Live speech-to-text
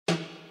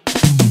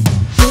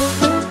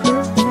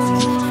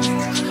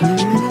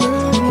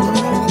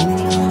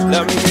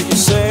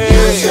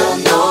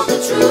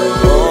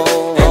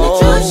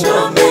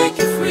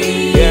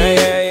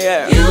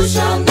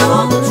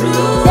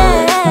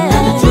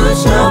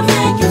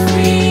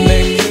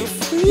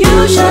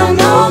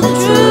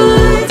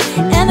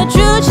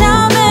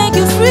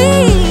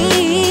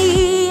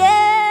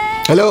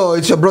Hello,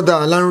 it's your brother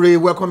Lanre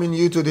welcoming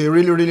you to the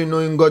Really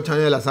Knowing God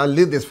channel as I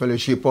lead this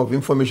fellowship of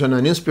information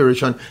and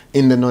inspiration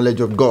in the knowledge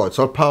of God.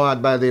 So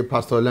powered by the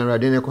Pastor Lanre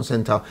Adenekan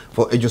Center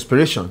for Age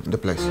Inspiration, the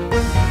place.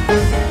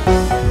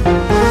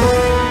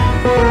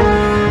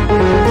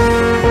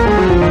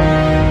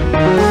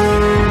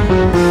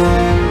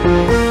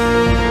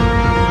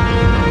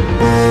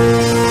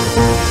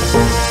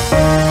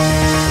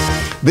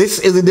 This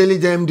is the Daily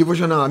Gem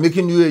Devotional,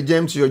 making you a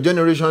gem to your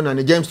generation and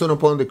a gemstone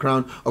upon the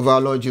crown of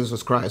our Lord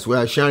Jesus Christ. We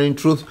are sharing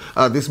truth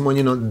this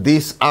morning on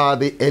These Are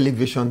the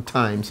Elevation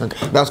Times, and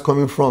that's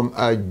coming from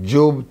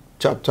Job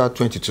chapter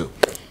 22.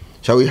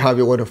 Shall we have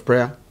a word of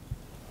prayer?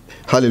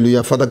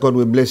 Hallelujah. Father God,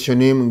 we bless your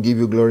name and give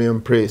you glory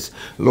and praise.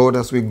 Lord,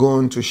 as we go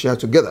on to share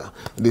together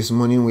this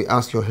morning, we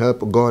ask your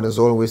help, God, as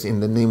always,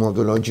 in the name of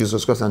the Lord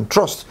Jesus Christ, and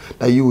trust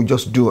that you will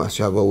just do as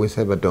you have always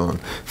ever done.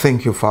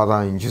 Thank you,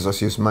 Father, in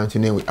Jesus' mighty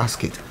name we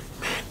ask it.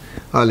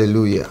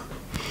 Hallelujah.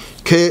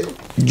 Okay,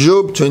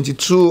 Job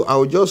 22.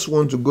 I just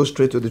want to go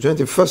straight to the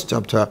 21st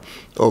chapter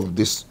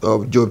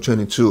of Job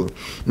 22.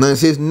 Now it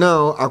says,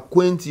 now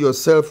acquaint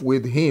yourself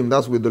with him,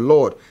 that's with the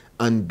Lord,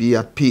 and be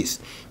at peace.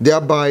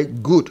 Thereby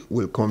good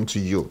will come to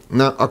you.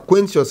 Now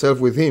acquaint yourself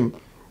with him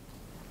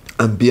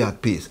and be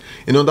at peace.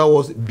 In other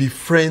words,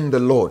 befriend the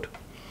Lord.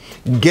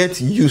 Get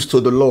used to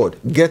the Lord.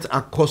 Get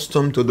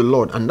accustomed to the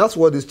Lord. And that's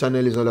what this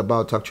channel is all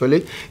about,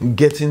 actually.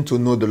 Getting to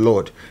know the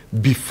Lord.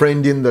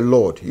 Befriending the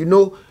Lord. You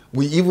know,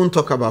 we even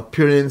talk about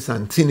parents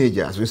and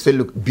teenagers. We say,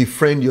 look,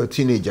 befriend your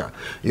teenager.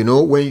 You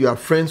know, when you are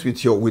friends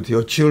with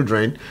your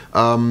children,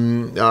 a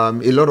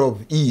lot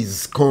of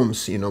ease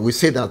comes. You know, we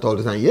say that all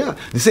the time. Yeah,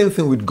 the same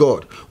thing with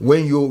God.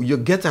 When you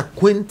get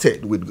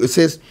acquainted with, it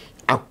says,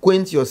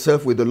 acquaint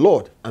yourself with the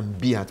Lord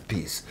and be at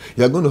peace.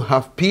 You are going to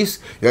have peace.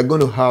 You are going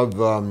to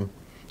have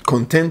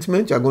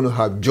contentment, you're going to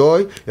have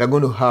joy, you're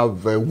going to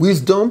have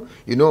wisdom.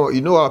 You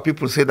know how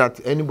people say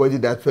that anybody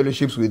that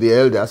fellowships with the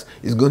elders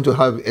is going to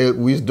have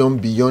wisdom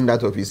beyond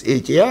that of his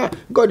age. Yeah,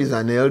 God is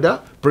an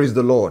elder, praise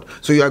the Lord.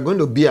 So you are going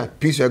to be at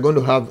peace, you're going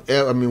to have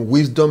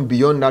wisdom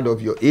beyond that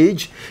of your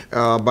age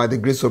by the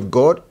grace of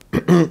God.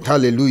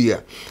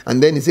 Hallelujah.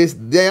 And then it says,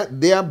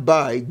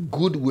 thereby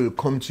good will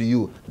come to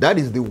you. That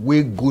is the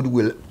way good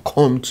will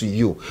come to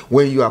you.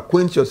 When you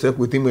acquaint yourself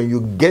with him, when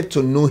you get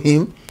to know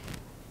him.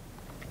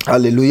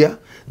 Hallelujah.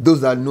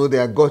 Those that know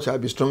their God shall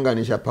be strong and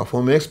he shall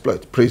perform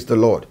exploits. Praise the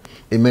Lord.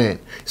 Amen.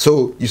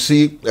 So you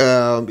see,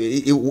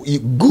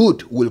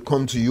 good will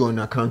come to you on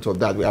account of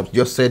that. We have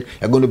just said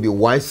you're going to be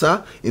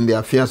wiser in the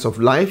affairs of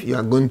life. You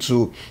are going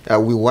to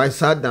be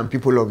wiser than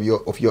people of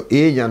your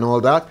age and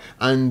all that.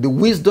 And the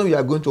wisdom you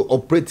are going to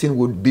operate in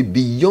would be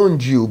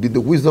beyond you. Be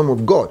the wisdom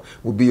of God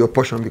will be your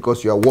portion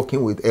because you are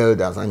working with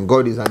elders and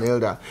God is an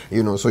elder.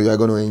 You know, so you are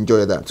going to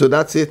enjoy that. So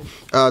that's it.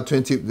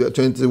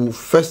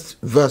 21st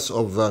verse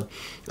of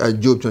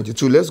Job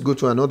 22. Let's go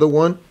to another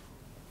one.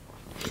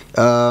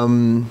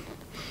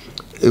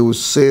 It will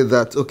say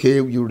that, okay,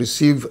 you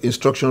receive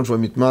instruction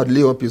from his mouth,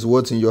 lay up his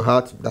words in your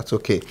heart. That's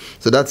okay.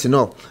 So that's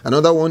enough.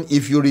 Another one,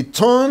 if you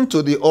return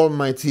to the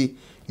Almighty,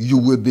 you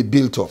will be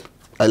built up.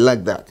 I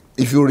like that.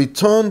 If you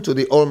return to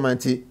the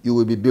Almighty, you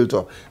will be built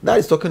up. That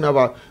is talking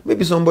about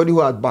maybe somebody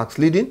who has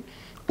backslidden,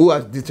 who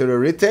has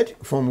deteriorated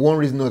from one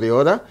reason or the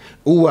other,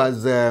 who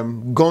has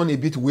gone a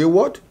bit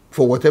wayward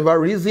for whatever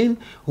reason,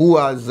 who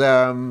has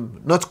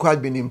not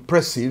quite been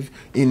impressive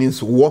in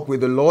his walk with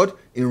the Lord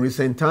in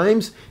recent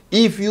times.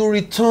 If you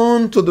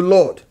return to the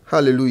Lord,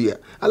 hallelujah.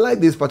 I like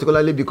this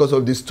particularly because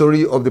of the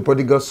story of the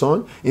prodigal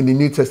son in the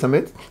New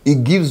Testament.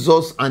 It gives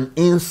us an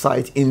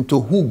insight into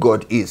who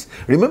God is.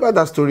 Remember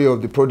that story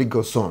of the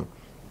prodigal son.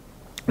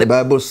 The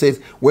Bible says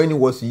when he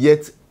was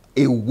yet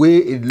a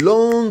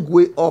long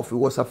way off, he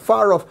was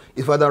afar off,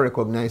 his father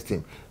recognized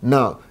him.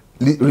 Now,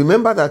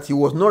 remember that he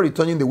was not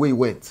returning the way he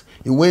went.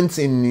 He went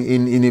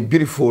in a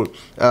beautiful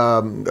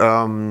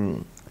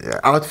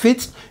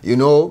outfit, you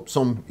know,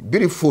 some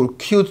beautiful,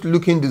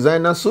 cute-looking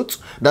designer suits.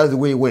 That's the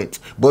way he went.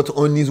 But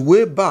on his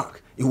way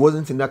back, he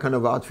wasn't in that kind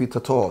of outfit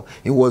at all.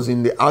 He was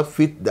in the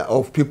outfit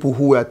of people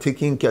who were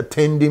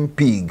tending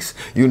pigs,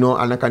 you know.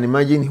 And I can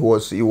imagine he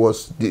was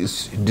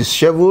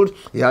disheveled.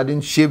 He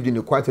hadn't shaved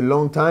in quite a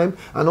long time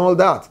and all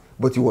that.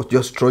 But he was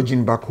just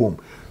trudging back home.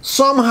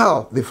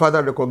 Somehow the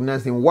father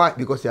recognized him. Why?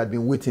 Because he had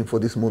been waiting for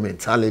this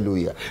moment.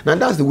 Hallelujah. Now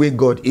that's the way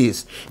God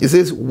is. He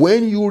says,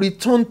 when you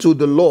return to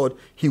the Lord,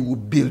 he will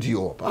build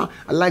you up.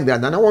 I like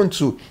that. And I want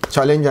to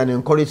challenge and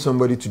encourage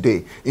somebody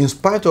today. In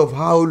spite of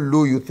how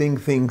low you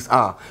think things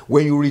are,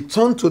 when you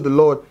return to the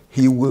Lord,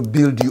 he will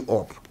build you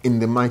up in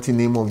the mighty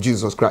name of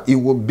Jesus Christ. He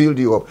will build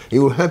you up. He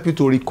will help you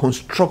to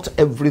reconstruct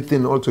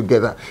everything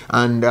altogether.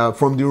 And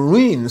from the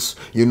ruins,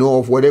 you know,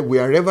 of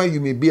wherever you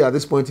may be at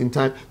this point in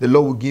time, the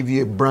Lord will give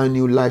you a brand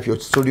new life. Your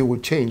story will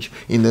change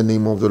in the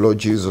name of the Lord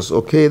Jesus.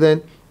 Okay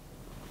then?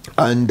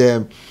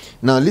 And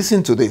now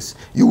listen to this.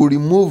 You will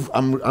remove,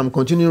 I'm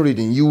continuing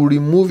reading. You will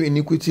remove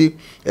iniquity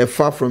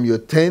far from your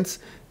tents.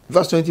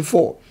 Verse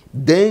 24.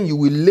 Then you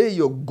will lay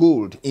your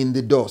gold in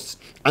the dust,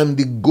 and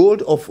the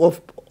gold of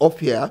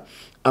Ophir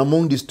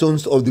among the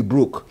stones of the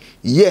brook.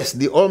 Yes,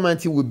 the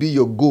Almighty will be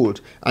your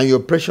gold and your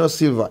precious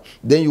silver.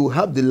 Then you will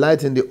have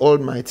delight in the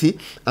Almighty,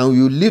 and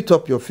you lift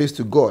up your face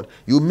to God.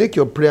 You make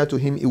your prayer to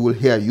him, he will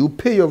hear. You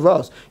pay your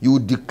vows. You will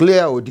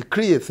declare or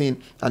decree a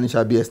thing, and it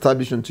shall be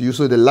established unto you,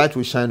 so the light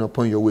will shine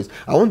upon your ways.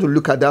 I want to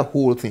look at that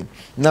whole thing.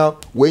 Now,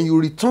 when you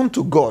return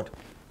to God,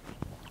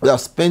 we have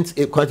spent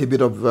quite a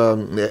bit of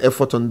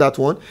effort on that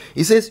one.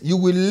 He says, you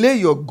will lay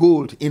your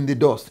gold in the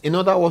dust. In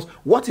other words,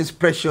 what is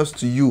precious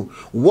to you?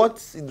 What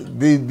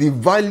the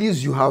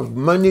values you have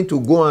managed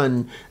to go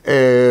and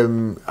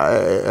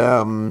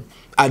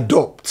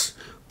adopt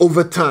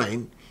over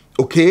time,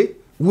 okay,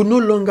 will no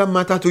longer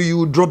matter to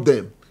you. Drop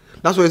them.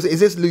 That's why it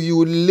says you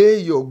will lay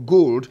your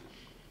gold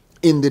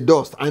in the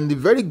dust, and the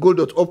very gold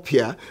that's up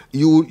here,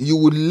 you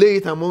would lay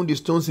it among the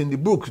stones in the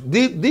brook.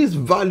 These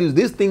values,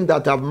 these things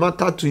that have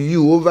mattered to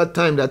you over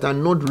time, that are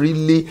not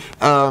really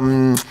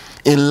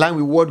in line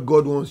with what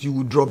God wants, you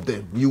would drop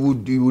them. You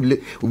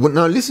would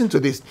now listen to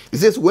this. It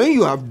says, when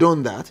you have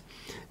done that,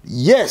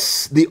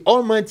 yes, the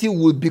Almighty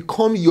will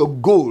become your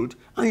gold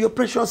and your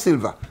precious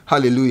silver.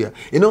 Hallelujah.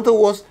 In other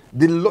words,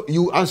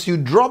 as you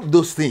drop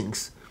those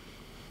things,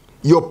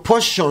 your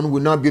portion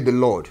will not be the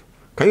Lord.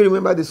 Can you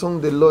remember the song,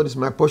 "The Lord is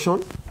my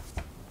portion"?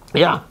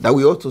 Yeah, that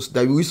we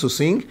used to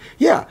sing.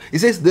 Yeah, it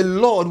says the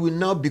Lord will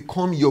now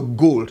become your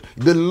gold.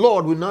 The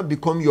Lord will now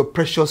become your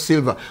precious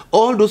silver.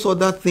 All those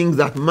other things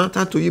that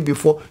matter to you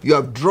before, you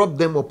have dropped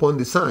them upon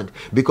the sand,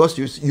 because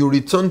you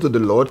return to the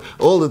Lord.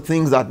 All the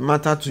things that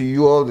matter to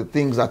you, all the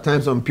things at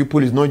times on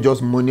people is not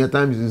just money. At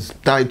times it's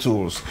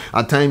titles.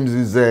 At times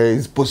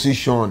it's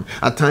position.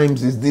 At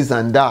times it's this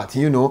and that.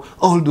 You know,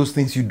 all those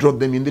things, you drop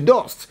them in the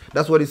dust.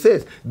 That's what it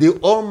says. The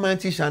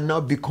Almighty shall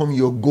now become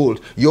your gold.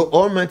 Your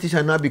Almighty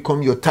shall now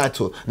become your title.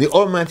 The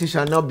Almighty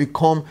shall now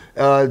become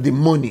the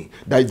money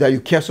that you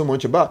care so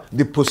much about,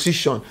 the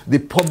position, the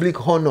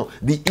public honor,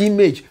 the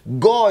image.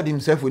 God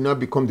himself will now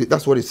become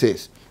that's what it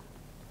says.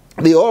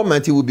 The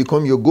Almighty will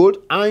become your gold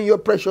and your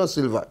precious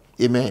silver.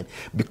 Amen.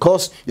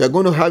 Because you are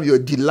going to have your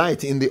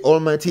delight in the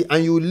Almighty,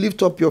 and you will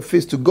lift up your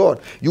face to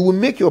God. You will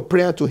make your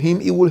prayer to him.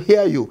 He will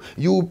hear you.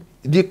 You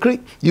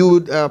decree, you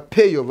would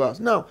pay your vows.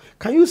 Now,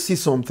 can you see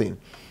something?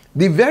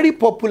 The very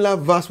popular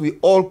verse we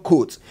all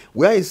quote,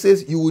 where it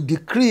says, you will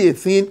decree a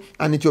thing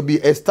and it will be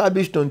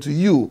established unto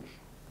you,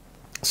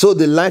 so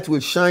the light will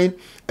shine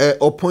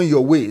upon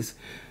your ways.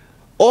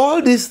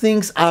 All these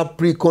things are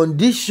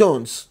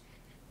preconditions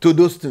to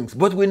those things,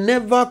 but we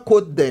never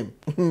quote them.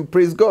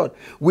 Praise God.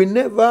 We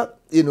never,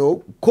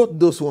 quote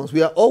those ones.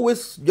 We are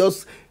always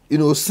just,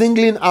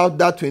 singling out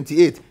that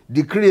 28.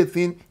 Decree a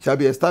thing, shall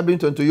be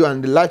established unto you,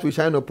 and the light will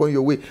shine upon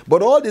your way.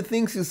 But all the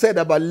things he said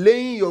about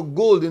laying your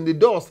gold in the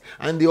dust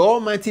and the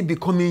Almighty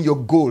becoming your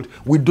gold,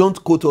 we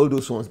don't quote all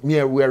those ones.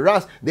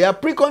 Whereas they are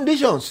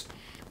preconditions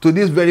to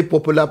this very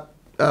popular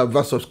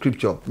verse of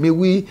scripture. May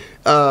we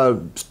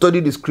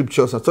study the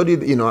scriptures and study,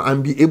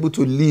 and be able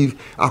to live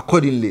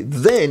accordingly.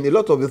 Then a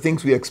lot of the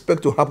things we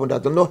expect to happen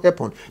that do not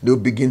happen, they will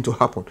begin to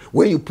happen.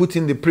 When you put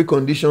in the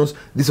preconditions,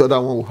 this other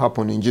one will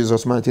happen in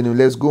Jesus' mighty name.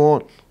 Let's go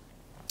on.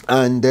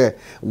 And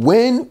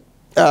when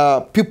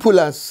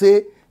people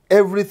say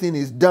everything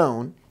is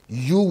down,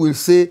 you will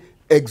say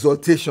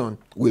exaltation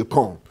will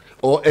come,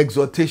 or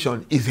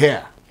exaltation is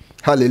here.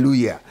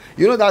 Hallelujah.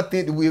 You know that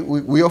thing,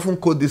 we often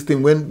quote this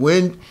thing,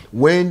 when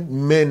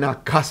men are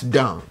cast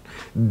down,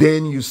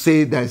 then you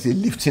say there's a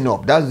lifting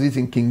up. That's it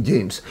in King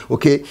James.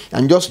 Okay,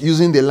 I'm just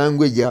using the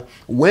language here.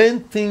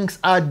 When things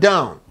are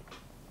down,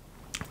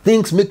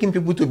 things making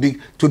people to be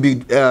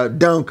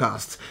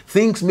downcast,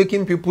 things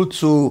making people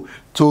to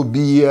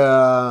be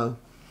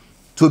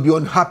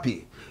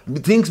unhappy,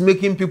 things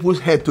making people's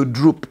head to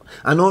droop,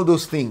 and all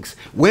those things.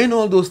 When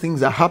all those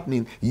things are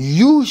happening,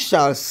 you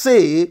shall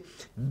say,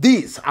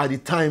 these are the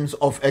times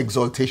of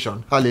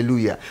exaltation.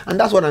 Hallelujah. And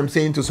that's what I'm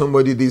saying to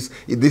somebody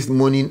this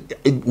morning.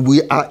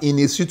 We are in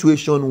a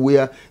situation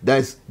where there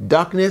is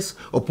darkness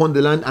upon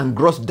the land and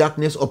gross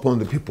darkness upon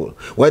the people,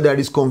 where there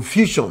is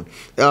confusion,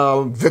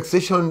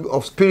 vexation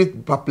of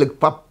spirit,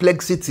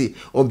 perplexity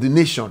of the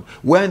nation,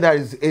 where there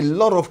is a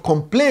lot of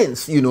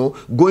complaints,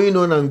 going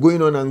on and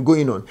going on and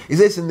going on. It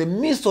says, in the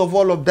midst of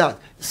all of that,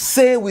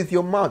 say with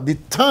your mouth, the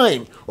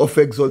time of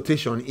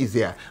exaltation is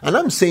here. And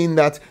I'm saying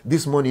that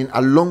this morning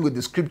along with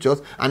the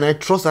scriptures, and I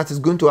trust that it's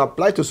going to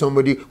apply to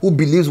somebody who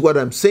believes what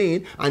I'm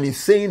saying and is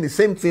saying the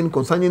same thing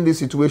concerning this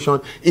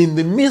situation. In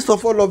the midst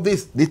of all of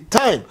this, the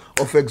time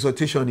of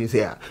exaltation is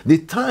here. The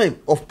time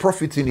of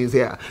profiting is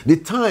here. The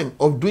time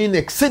of doing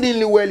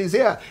exceedingly well is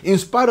here. In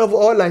spite of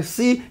all I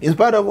see, in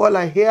spite of all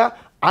I hear,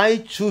 I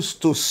choose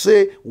to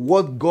say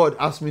what God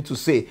asked me to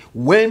say.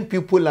 When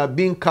people are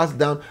being cast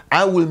down,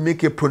 I will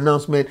make a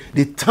pronouncement.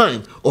 The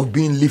time of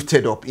being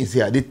lifted up is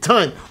here. The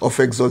time of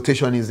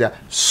exaltation is there.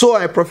 So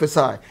I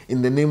prophesy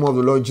in the name of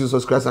the Lord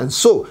Jesus Christ, and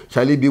so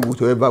shall it be with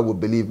whoever will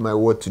believe my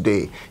word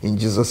today, in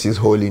Jesus'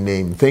 holy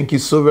name. Thank you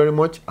so very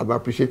much. I've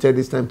appreciated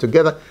this time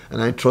together,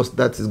 and I trust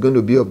that it's going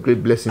to be of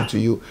great blessing to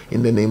you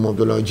in the name of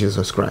the Lord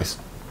Jesus Christ.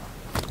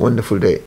 Wonderful day.